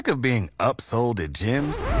of being upsold at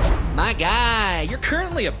gyms? My guy, you're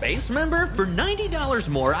currently a base member? For $90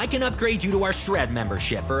 more, I can upgrade you to our Shred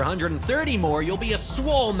membership. For $130 more, you'll be a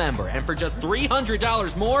Swole member. And for just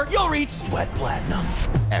 $300 more, you'll reach Sweat Platinum.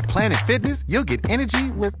 At Planet Fitness, you'll get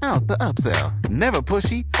energy without the upsell. Never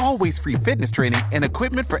pushy, always free fitness training and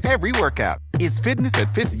equipment for every workout. It's fitness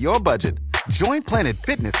that fits your budget. Join Planet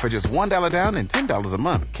Fitness for just $1 down and $10 a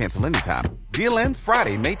month. Cancel anytime. Deal ends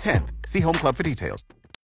Friday, May 10th. See Home Club for details.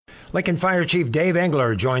 Lincoln Fire Chief Dave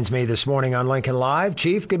Engler joins me this morning on Lincoln Live.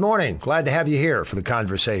 Chief, good morning. Glad to have you here for the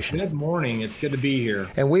conversation. Good morning. It's good to be here.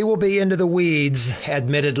 And we will be into the weeds,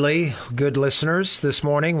 admittedly, good listeners, this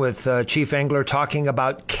morning with Chief Engler talking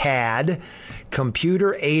about CAD,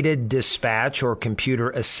 Computer-Aided Dispatch or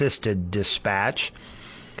Computer-Assisted Dispatch.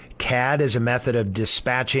 CAD is a method of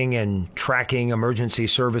dispatching and tracking emergency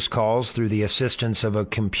service calls through the assistance of a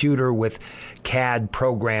computer with CAD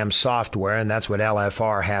program software, and that's what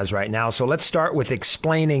LFR has right now. So let's start with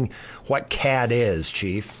explaining what CAD is,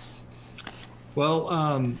 Chief. Well,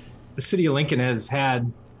 the City of Lincoln has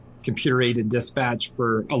had computer-aided dispatch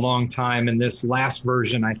for a long time, and this last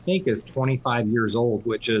version, I think, is 25 years old,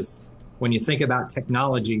 which is, when you think about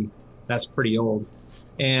technology, that's pretty old.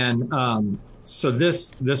 And so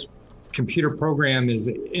this computer program is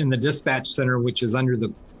in the dispatch center, which is under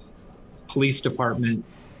the police department.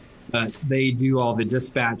 They do all the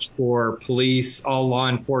dispatch for police, all law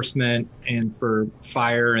enforcement, and for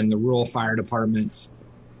fire and the rural fire departments.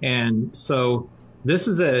 And so this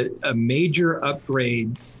is a major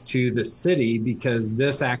upgrade to the city because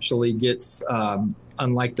this actually gets,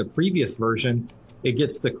 unlike the previous version, it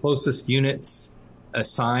gets the closest units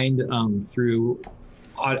assigned through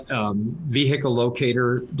vehicle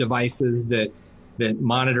locator devices that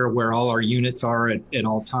monitor where all our units are at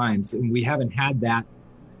all times. And we haven't had that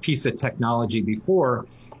piece of technology before.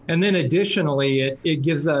 And then additionally, it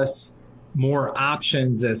gives us more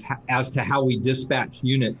options as to how we dispatch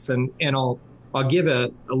units. And I'll give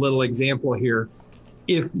a little example here.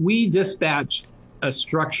 If we dispatch a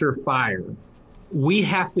structure fire, we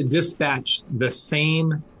have to dispatch the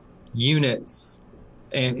same units.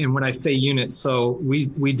 And when I say units, so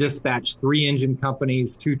we dispatch 3 engine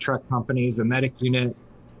companies, 2 truck companies, a medic unit,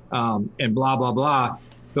 and blah, blah, blah.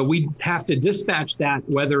 But we have to dispatch that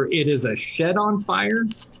whether it is a shed on fire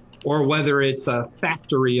or whether it's a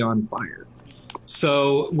factory on fire.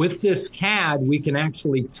 So with this CAD, we can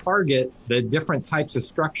actually target the different types of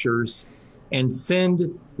structures and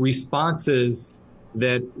send responses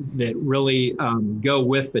that really go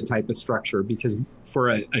with the type of structure. Because for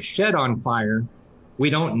a shed on fire, we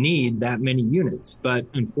don't need that many units, but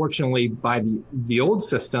unfortunately by the old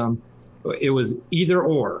system, it was either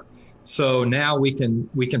or. So now we can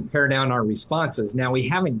pare down our responses. Now we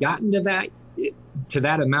haven't gotten to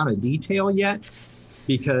that amount of detail yet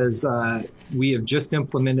because we have just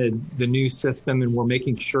implemented the new system and we're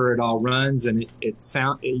making sure it all runs. And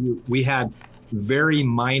we had very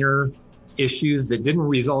minor issues that didn't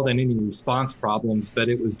result in any response problems, but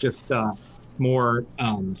it was just more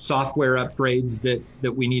software upgrades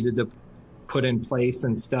that we needed to put in place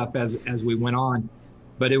and stuff as we went on.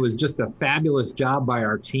 But it was just a fabulous job by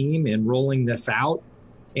our team in rolling this out.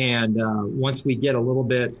 And once we get a little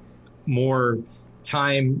bit more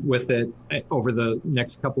time with it over the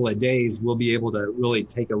next couple of days, we'll be able to really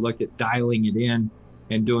take a look at dialing it in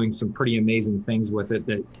and doing some pretty amazing things with it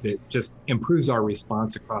that just improves our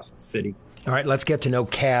response across the city. All right, let's get to know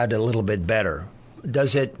CAD a little bit better.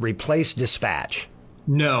 Does it replace dispatch?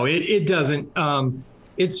 No, it doesn't.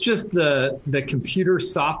 It's just the computer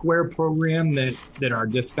software program that our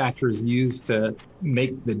dispatchers use to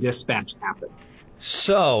make the dispatch happen.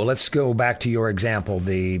 So let's go back to your example,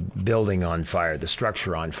 the building on fire, the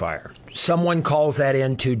structure on fire. Someone calls that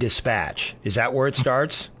in to dispatch. Is that where it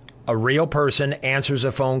starts? A real person answers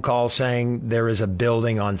a phone call saying there is a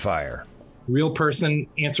building on fire. Real person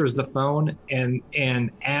answers the phone,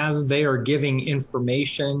 and as they are giving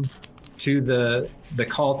information to the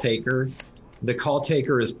call taker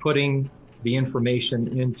is putting the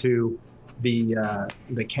information into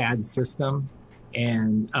the CAD system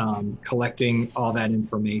and collecting all that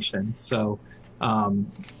information. So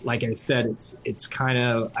like I said, it's kind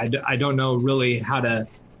of, I don't know really how to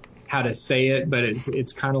say it, but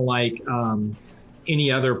it's kind of like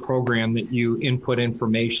any other program that you input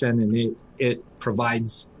information and it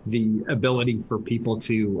provides the ability for people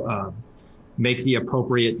to make the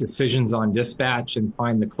appropriate decisions on dispatch and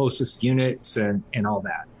find the closest units and all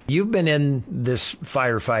that. You've been in this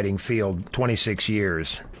firefighting field 26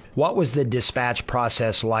 years. What was the dispatch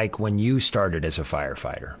process like when you started as a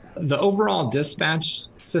firefighter? The overall dispatch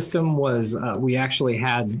system was, we actually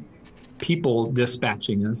had people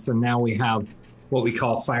dispatching us, and now we have what we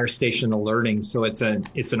call fire station alerting. So it's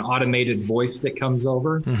an automated voice that comes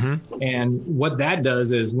over. And what that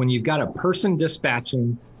does is when you've got a person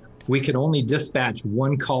dispatching, we can only dispatch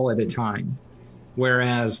one call at a time.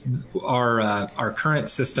 Whereas our current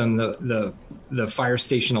system, the fire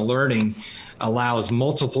station alerting, allows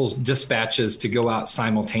multiple dispatches to go out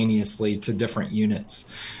simultaneously to different units.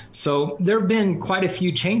 So there have been quite a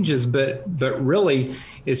few changes, but really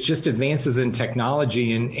it's just advances in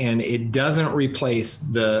technology, and it doesn't replace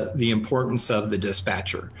the importance of the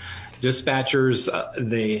dispatcher. Dispatchers,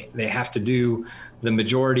 they have to do the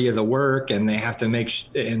majority of the work, and they have to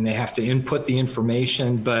input the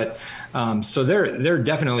information. But so they're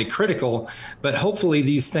definitely critical. But hopefully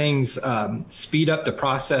these things speed up the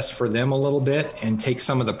process for them a little bit and take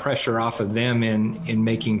some of the pressure off of them in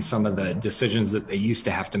making some of the decisions that they used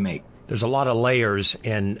to have to make. There's a lot of layers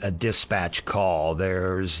in a dispatch call.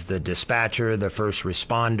 There's the dispatcher, the first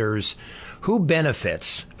responders. Who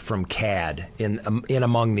benefits from CAD in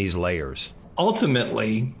among these layers?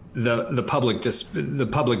 Ultimately, the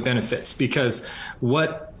public benefits, because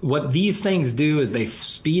what these things do is they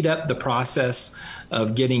speed up the process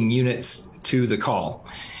of getting units to the call.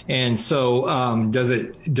 And so does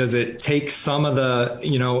it take some of the,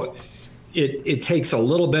 it takes a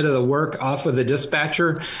little bit of the work off of the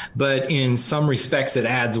dispatcher, but in some respects it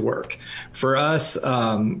adds work. For us,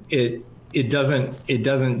 it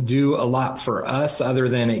doesn't do a lot for us other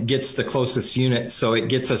than it gets the closest unit, so it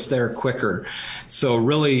gets us there quicker. So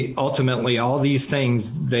really, ultimately, all these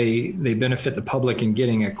things, they benefit the public in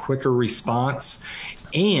getting a quicker response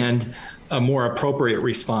and a more appropriate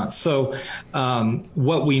response. So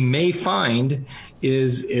what we may find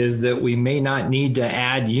is that we may not need to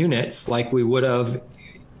add units like we would have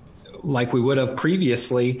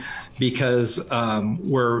previously, because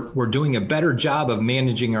we're doing a better job of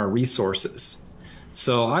managing our resources.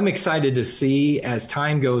 So I'm excited to see, as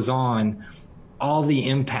time goes on, all the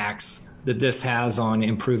impacts that this has on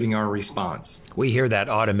improving our response. We hear that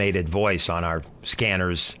automated voice on our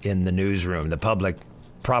scanners in the newsroom. The public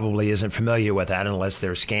probably isn't familiar with that unless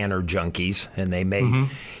they're scanner junkies, and they may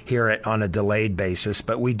hear it on a delayed basis,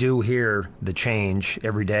 but we do hear the change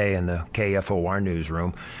every day in the KFOR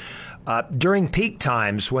newsroom. During peak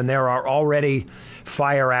times, when there are already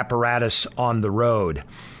fire apparatus on the road,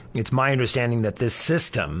 it's my understanding that this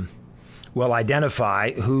system will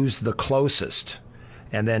identify who's the closest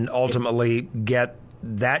and then ultimately get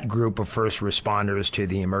that group of first responders to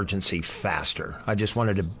the emergency faster. I just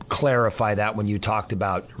wanted to clarify that when you talked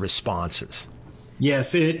about responses.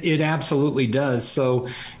 Yes, it absolutely does. So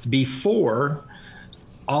before,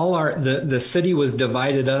 the city was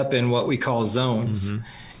divided up in what we call zones.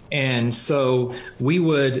 And so we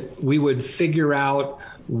would figure out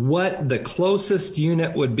what the closest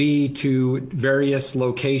unit would be to various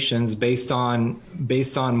locations based on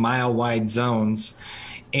mile-wide zones.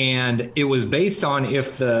 And it was based on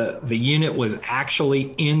if the unit was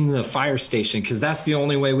actually in the fire station, because that's the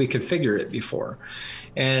only way we could figure it before.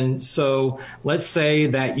 And so let's say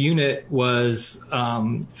that unit was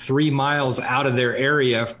 3 miles out of their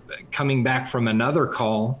area coming back from another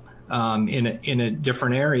call in a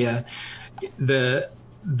different area. The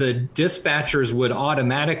dispatchers would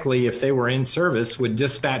automatically, if they were in service, would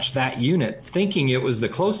dispatch that unit thinking it was the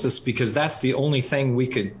closest because that's the only thing we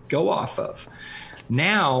could go off of.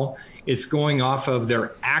 Now it's going off of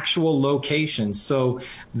their actual location. So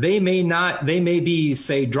they may be,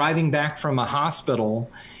 say, driving back from a hospital,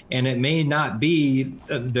 and it may not be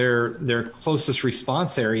their closest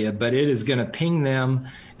response area, but it is going to ping them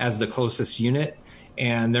as the closest unit,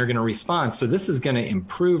 and they're going to respond. So this is going to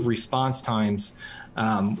improve response times,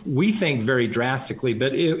 we think, very drastically,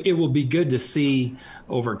 but it will be good to see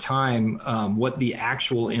over time what the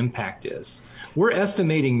actual impact is. We're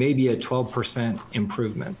estimating maybe a 12%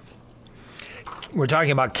 improvement. We're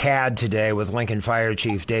talking about CAD today with Lincoln Fire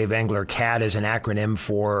Chief Dave Engler. CAD is an acronym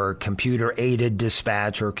for Computer-Aided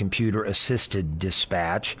Dispatch or Computer-Assisted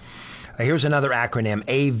Dispatch. Here's another acronym,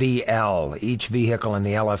 AVL. Each vehicle in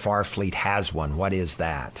the LFR fleet has one. What is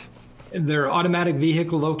that? They're automatic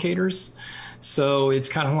vehicle locators. So it's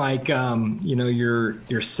kind of like,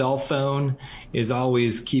 your cell phone is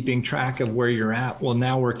always keeping track of where you're at. Well,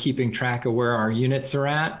 now we're keeping track of where our units are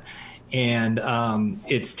at, and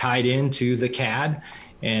it's tied into the CAD.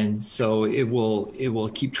 And so it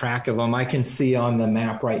will keep track of them. I can see on the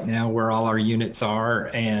map right now where all our units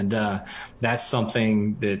are, and that's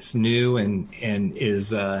something that's new and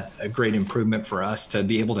is a great improvement for us to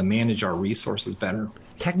be able to manage our resources better.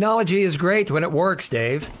 Technology is great when it works,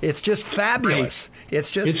 Dave. It's just fabulous.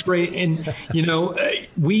 It's great. And,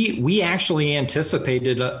 we actually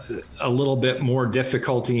anticipated a little bit more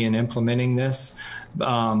difficulty in implementing this.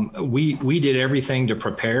 We did everything to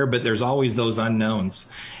prepare, but there's always those unknowns.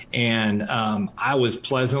 And I was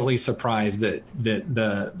pleasantly surprised that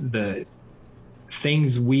the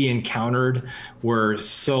things we encountered were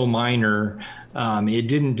so minor. It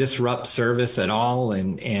didn't disrupt service at all,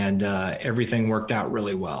 and everything worked out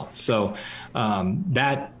really well. So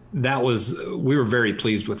we were very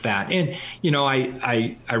pleased with that. And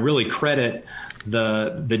I really credit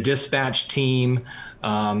the dispatch team,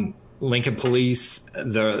 Lincoln Police,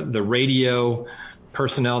 the radio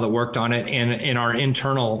personnel that worked on it, and our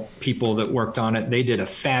internal people that worked on it. They did a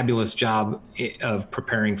fabulous job of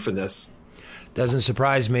preparing for this. Doesn't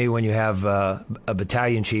surprise me when you have a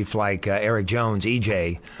battalion chief like Eric Jones,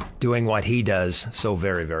 EJ, doing what he does so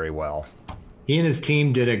very, very well. He and his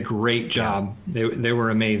team did a great job. They were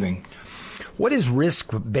amazing. What is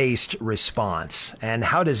risk-based response, and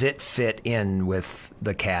how does it fit in with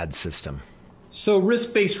the CAD system? So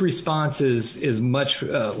risk-based response is much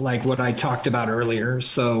like what I talked about earlier.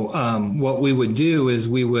 So what we would do is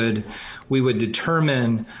we would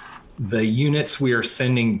determine the units we are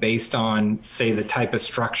sending based on, say, the type of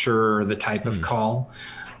structure or the type of call.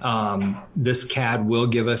 This CAD will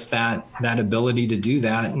give us that ability to do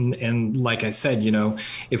that. And like I said,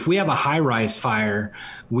 if we have a high-rise fire,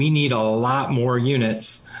 we need a lot more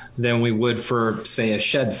units than we would for, say, a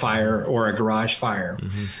shed fire or a garage fire.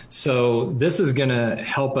 Mm-hmm. So this is going to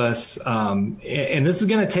help us, and this is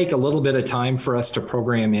going to take a little bit of time for us to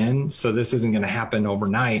program in. So this isn't going to happen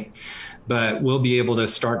overnight. But we'll be able to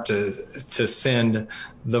start to send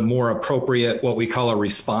the more appropriate, what we call a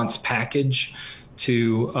response package,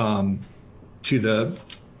 to the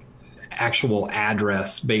actual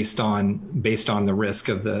address based on the risk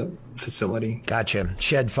of the facility. Gotcha.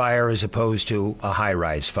 Shed fire as opposed to a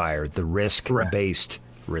high-rise fire, the risk-based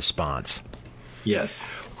response. Yes.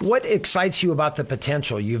 What excites you about the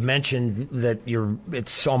potential? You've mentioned that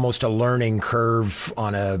it's almost a learning curve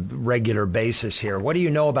on a regular basis here. What do you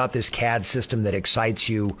know about this CAD system that excites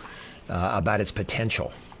you about its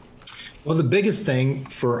potential? Well, the biggest thing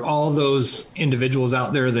for all those individuals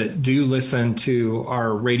out there that do listen to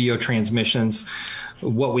our radio transmissions,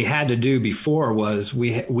 what we had to do before was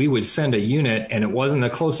we would send a unit and it wasn't the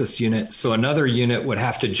closest unit. So another unit would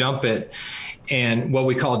have to jump it, and what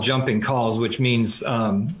we call jumping calls, which means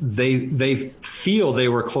they feel they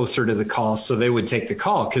were closer to the call, so they would take the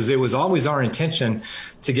call, because it was always our intention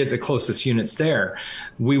to get the closest units there.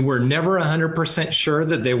 We were never 100% sure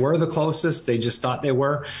that they were the closest. They just thought they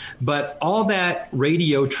were. But all that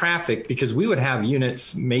radio traffic, because we would have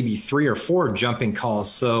units, maybe 3 or 4 jumping calls,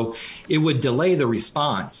 so it would delay the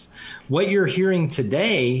response. What you're hearing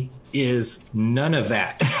today is none of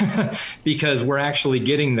that because we're actually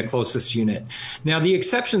getting the closest unit. Now, the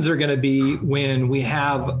exceptions are going to be when we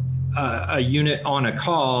have a unit on a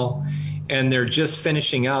call and they're just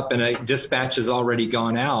finishing up and a dispatch has already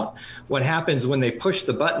gone out. What happens when they push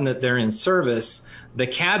the button that they're in service, the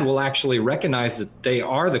CAD will actually recognize that they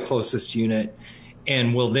are the closest unit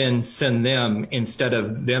and will then send them instead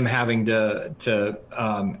of them having to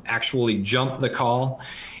actually jump the call.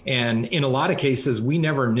 And in a lot of cases, we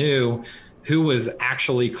never knew who was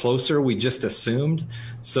actually closer. We just assumed.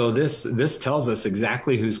 So this tells us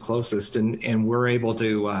exactly who's closest, and we're able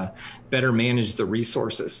to better manage the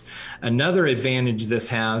resources. Another advantage this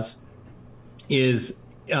has is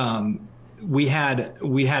we had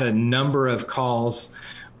a number of calls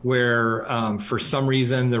where for some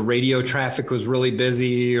reason the radio traffic was really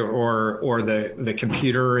busy, or the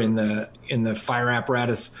computer in the fire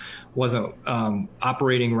apparatus wasn't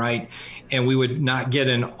operating right, and we would not get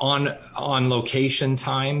an on location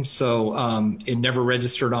time, so it never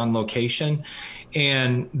registered on location,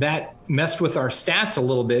 and that messed with our stats a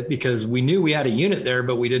little bit because we knew we had a unit there,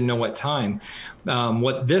 but we didn't know what time.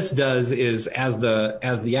 What this does is as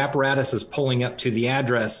the apparatus is pulling up to the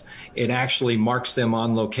address, it actually marks them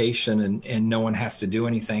on location, and no one has to do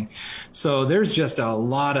anything. So there's just a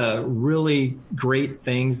lot of really great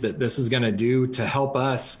things that this is going to do to help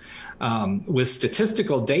us with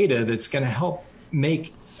statistical data that's going to help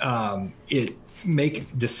make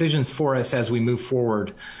decisions for us as we move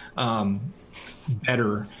forward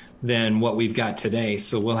better than what we've got today.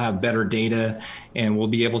 So we'll have better data, and we'll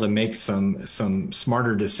be able to make some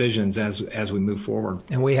smarter decisions as we move forward.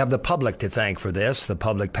 And we have the public to thank for this, the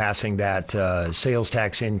public passing that sales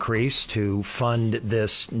tax increase to fund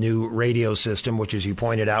this new radio system, which, as you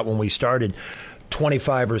pointed out when we started,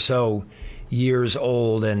 25 or so years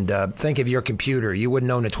old, and think of your computer. You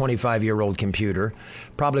wouldn't own a 25-year-old computer.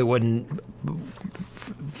 Probably wouldn't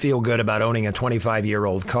feel good about owning a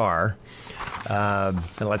 25-year-old car,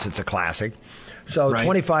 unless it's a classic. So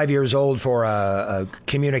 25 years old for a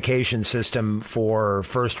communication system for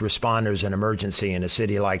first responders in emergency in a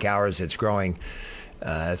city like ours that's growing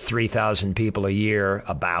 3,000 people a year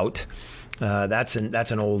about. That's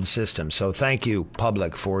an old system. So thank you,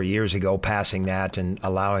 Public, for years ago passing that and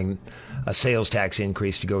allowing a sales tax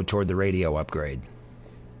increase to go toward the radio upgrade.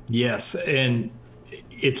 Yes, and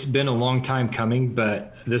it's been a long time coming,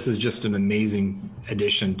 but this is just an amazing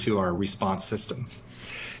addition to our response system.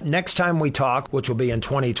 Next time we talk, which will be in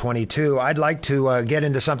 2022, I'd like to get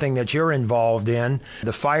into something that you're involved in,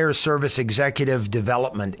 the Fire Service Executive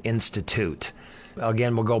Development Institute.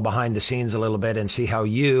 Again, we'll go behind the scenes a little bit and see how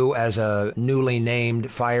you, as a newly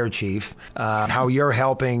named fire chief, how you're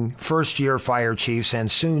helping first-year fire chiefs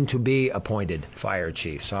and soon-to-be appointed fire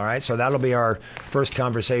chiefs. All right, so that'll be our first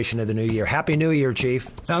conversation of the new year. Happy New Year, Chief.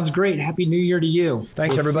 Sounds great. Happy New Year to you.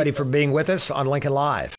 Thanks, everybody, for being with us on Lincoln Live.